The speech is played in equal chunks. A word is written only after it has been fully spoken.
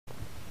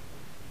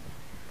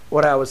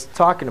what I was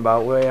talking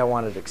about, the way I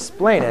wanted to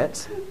explain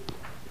it,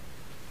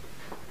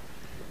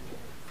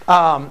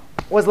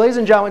 was, ladies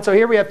and gentlemen, so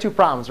here we have two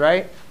problems,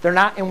 right? They're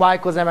not in y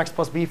equals mx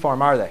plus b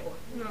form, are they?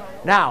 No.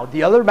 Now,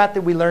 the other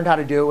method we learned how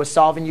to do was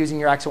solving using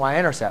your x and y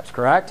intercepts,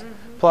 correct?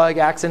 Mm-hmm. Plug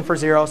x in for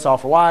 0,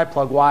 solve for y.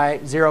 Plug y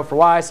 0 for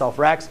y, solve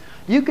for x.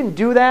 You can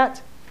do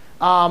that.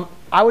 I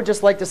would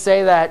just like to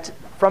say that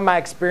from my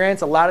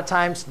experience, a lot of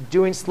times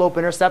doing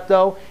slope-intercept,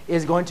 though,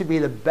 is going to be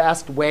the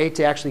best way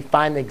to actually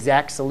find the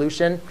exact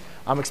solution,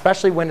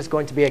 especially when it's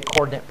going to be a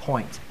coordinate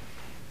point.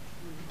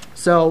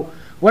 So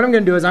what I'm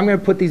going to do is I'm going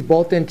to put these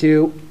both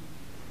into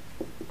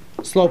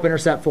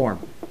slope-intercept form.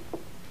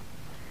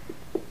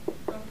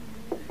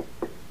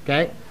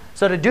 Okay?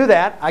 So to do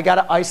that, I got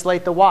to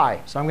isolate the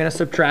y. So I'm going to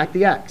subtract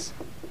the x.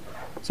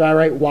 So I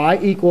write y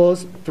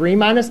equals 3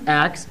 minus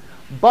x.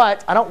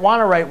 But I don't want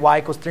to write y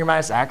equals 3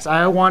 minus x.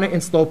 I want it in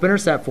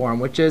slope-intercept form,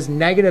 which is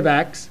negative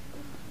x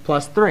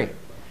plus 3.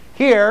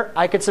 Here,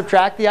 I could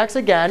subtract the x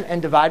again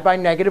and divide by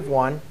negative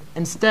 1.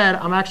 Instead,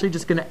 I'm actually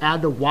just going to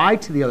add the y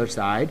to the other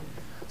side.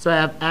 So I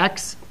have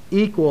x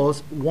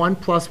equals 1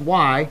 plus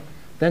y,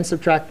 then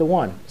subtract the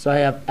 1. So I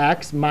have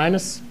x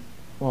minus,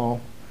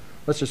 well,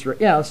 let's just do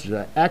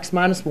that. X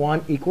minus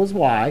 1 equals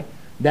y.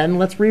 Then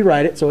let's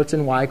rewrite it so it's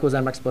in y equals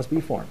mx plus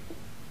b form.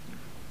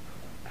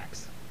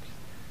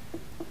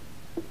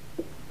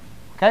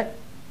 Okay?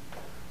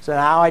 So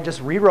now I just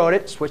rewrote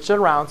it, switched it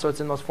around so it's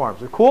in those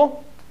forms. Are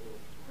cool?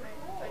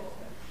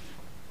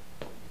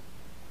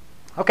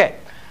 Okay.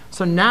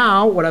 So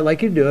now what I'd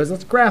like you to do is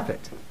let's graph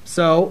it.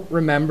 So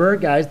remember,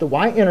 guys, the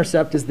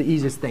y-intercept is the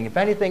easiest thing. If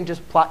anything,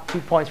 just plot 2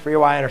 points for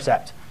your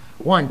y-intercept.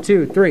 1,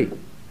 2, 3.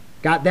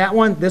 Got that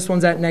one? This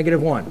one's at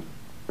negative 1.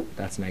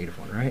 That's negative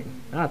 1, right?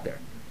 Not there.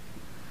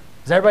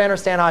 Does everybody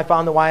understand how I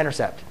found the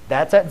y-intercept?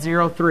 That's at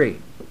 0, 3.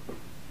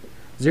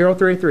 0,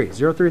 3, 3.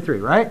 0, 3, 3,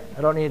 right?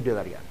 I don't need to do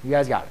that again. You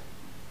guys got it.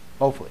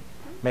 Hopefully.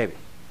 Maybe.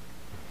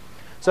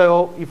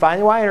 So you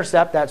find the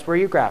y-intercept. That's where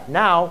you graph.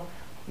 Now,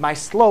 my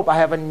slope, I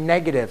have a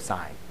negative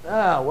sign.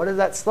 What is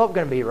that slope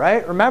going to be,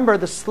 right? Remember,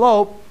 the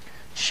slope,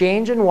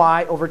 change in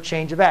y over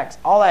change of x.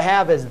 All I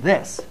have is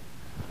this.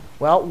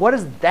 Well, what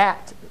does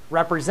that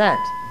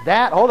represent?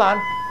 That, hold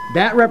on,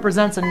 that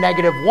represents a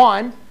negative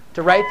 1.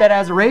 To write that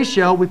as a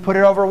ratio, we put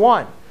it over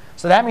 1.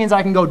 So that means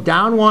I can go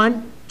down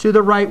 1 to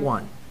the right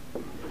 1.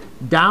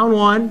 Down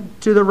 1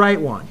 to the right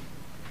 1.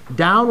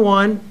 Down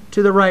 1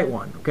 to the right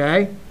 1.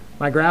 Okay?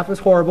 My graph is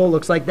horrible.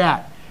 Looks like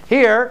that.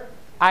 Here,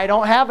 I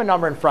don't have a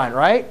number in front,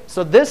 right?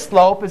 So this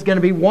slope is going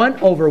to be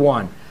 1 over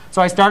 1.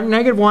 So I start at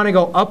negative 1 and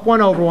go up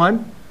 1 over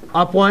 1,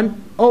 up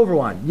 1 over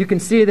 1. You can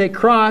see they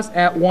cross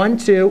at 1,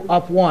 2,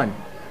 up 1.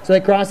 So they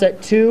cross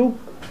at 2,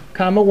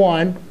 comma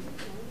 1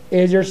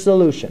 is your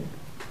solution.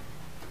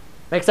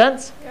 Make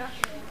sense? Yeah.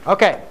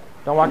 Okay.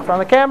 Don't walk in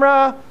front of the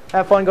camera.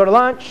 Have fun. Go to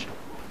lunch.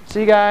 See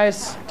you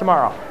guys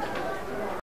tomorrow.